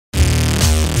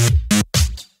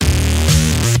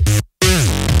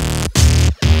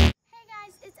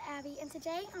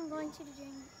today I'm going to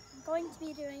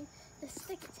be doing the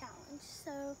stick challenge.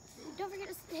 So don't forget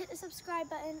to hit the subscribe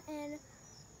button, and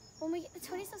when we get to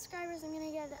 20 subscribers, I'm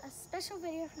gonna get a special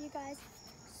video for you guys.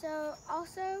 So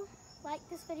also like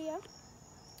this video,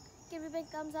 give it a big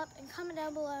thumbs up, and comment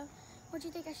down below what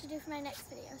you think I should do for my next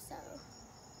video. So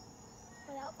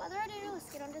without further ado,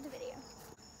 let's get on to the video.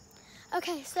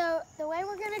 Okay, so the way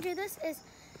we're gonna do this is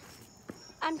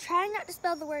I'm trying not to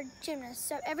spell the word gymnast.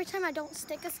 So every time I don't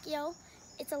stick a skill,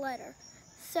 it's a letter.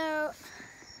 So,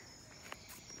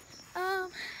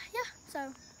 yeah,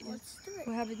 so let's do it.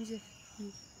 What happens if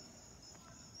you...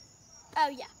 Oh,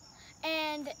 yeah.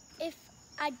 And if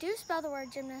I do spell the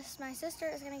word gymnast, my sister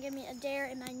is gonna give me a dare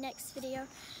in my next video,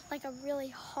 like a really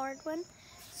hard one.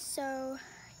 So,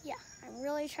 yeah, I'm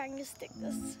really trying to stick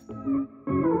this.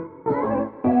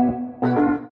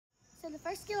 So the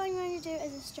first skill I'm going to do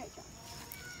is a straight jump.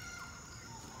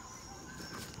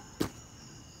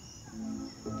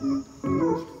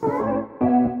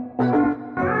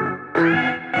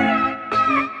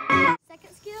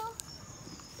 Second skill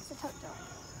is a toe jump.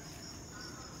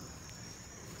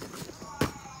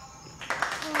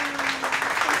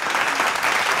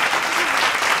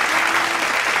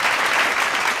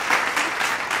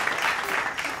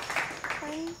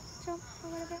 Plane jump or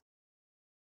whatever.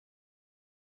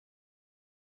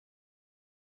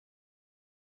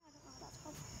 I don't know what that's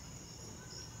called.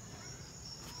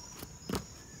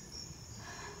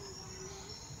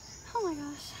 Oh my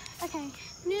gosh. Okay,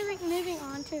 moving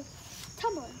on to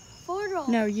tumbling. Forward roll.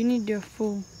 No, you need to do a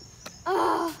full.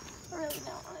 Oh, I really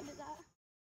don't want to do that.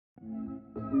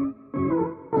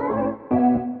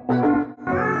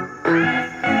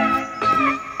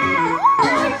 Oh,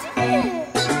 I did it!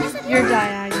 Yes, I did. You're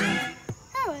diagonal.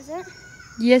 How is it?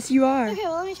 Yes, you are. Okay,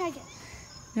 well, let me try again.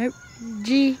 Nope.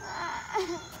 G.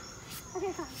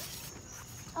 Okay, fine.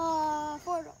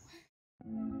 Forward roll.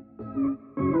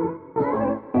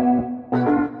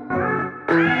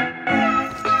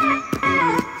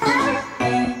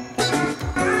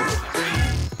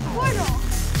 Forward roll.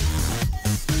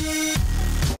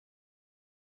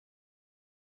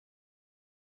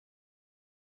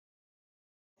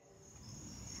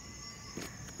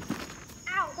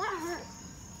 Ow, that hurt.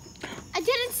 I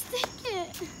didn't stick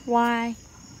it. Y.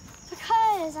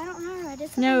 Because, I don't know, I did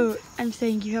something. No, I'm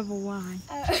saying you have a Y.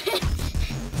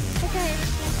 Okay,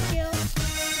 next skill.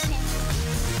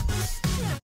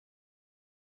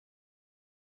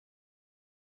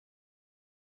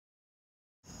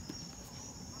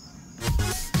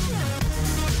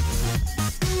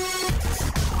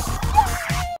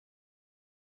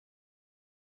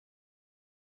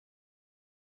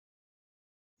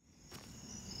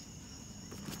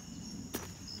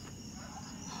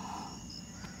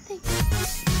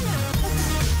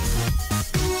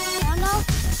 Round off.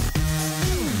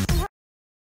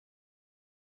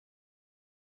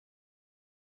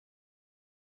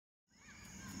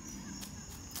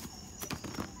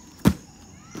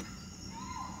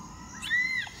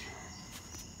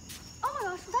 Oh my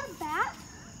gosh, is that a bat?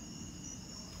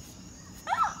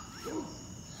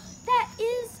 That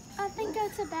is, I think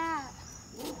that's a bat.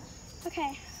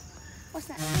 Okay, what's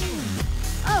that?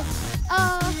 Oh,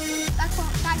 that's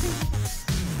all. That is.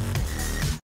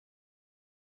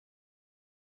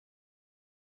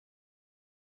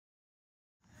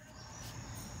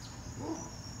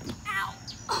 Ow.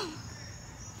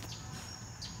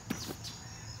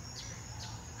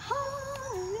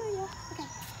 Hallelujah. Okay.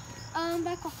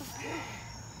 Back off.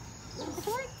 Does it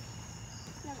work?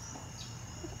 No.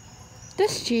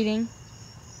 That's cheating.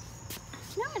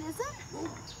 No, it isn't.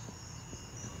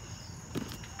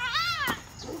 Ah!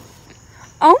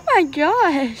 Oh my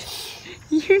gosh.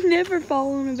 You never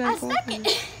fall on a I back stuck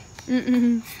it.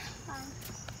 Mm-mm.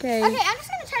 Okay, Okay. I'm just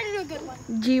gonna try to do a good one.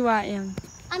 GYM.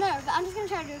 I know, but I'm just gonna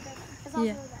try to do a good one. Because I'll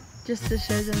Yeah. do that. Just to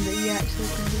show them that you actually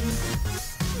can do it.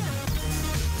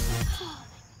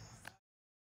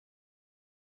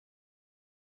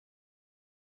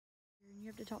 You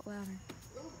have to talk louder.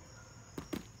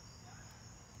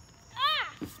 Ah!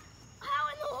 How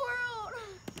in the world?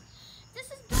 This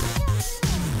is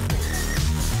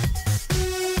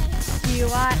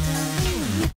GYM.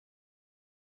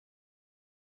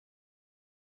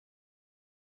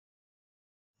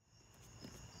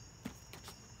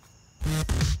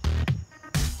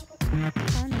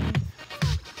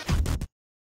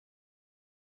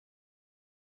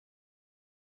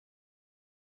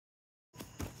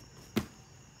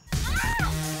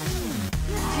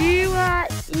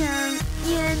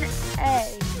 GYMNA.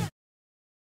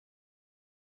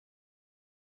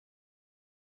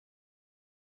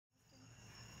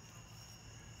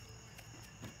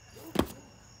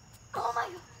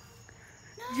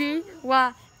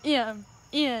 Y-M-N-A-S.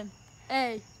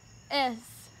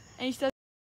 And you said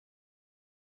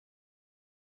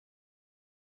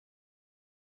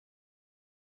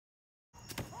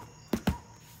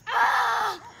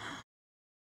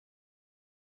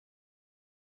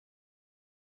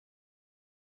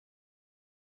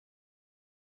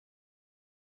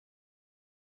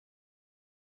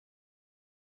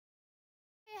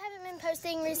I haven't been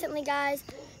posting recently, guys.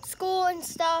 School and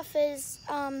stuff is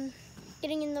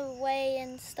getting in the way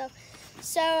and stuff.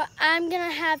 So I'm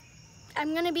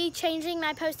gonna be changing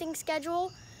my posting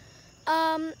schedule.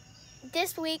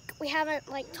 This week we haven't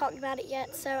talked about it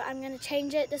yet, so I'm gonna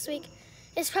change it this week.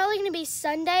 It's probably gonna be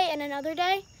Sunday and another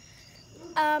day.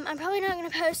 I'm probably not gonna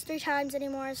post 3 times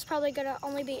anymore. It's probably gonna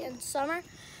only be in summer.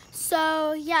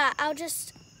 So yeah, I'll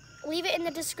just leave it in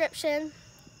the description.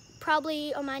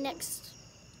 Probably on my next.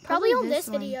 Probably on this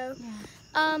video.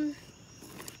 Yeah.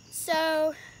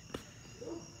 So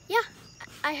yeah,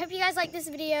 I hope you guys like this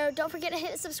video. Don't forget to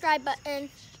hit the subscribe button.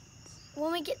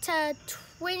 When we get to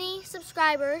 20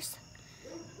 subscribers,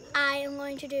 I am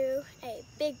going to do a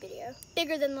big video,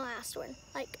 bigger than the last one.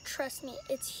 Trust me,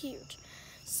 it's huge.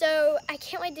 So I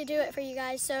can't wait to do it for you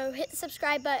guys. So hit the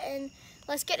subscribe button.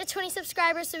 Let's get to 20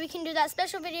 subscribers so we can do that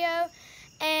special video.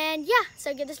 And yeah,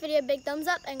 so give this video a big thumbs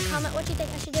up and comment what you think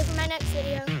I should do for my next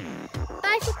video.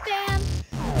 Bye, fam!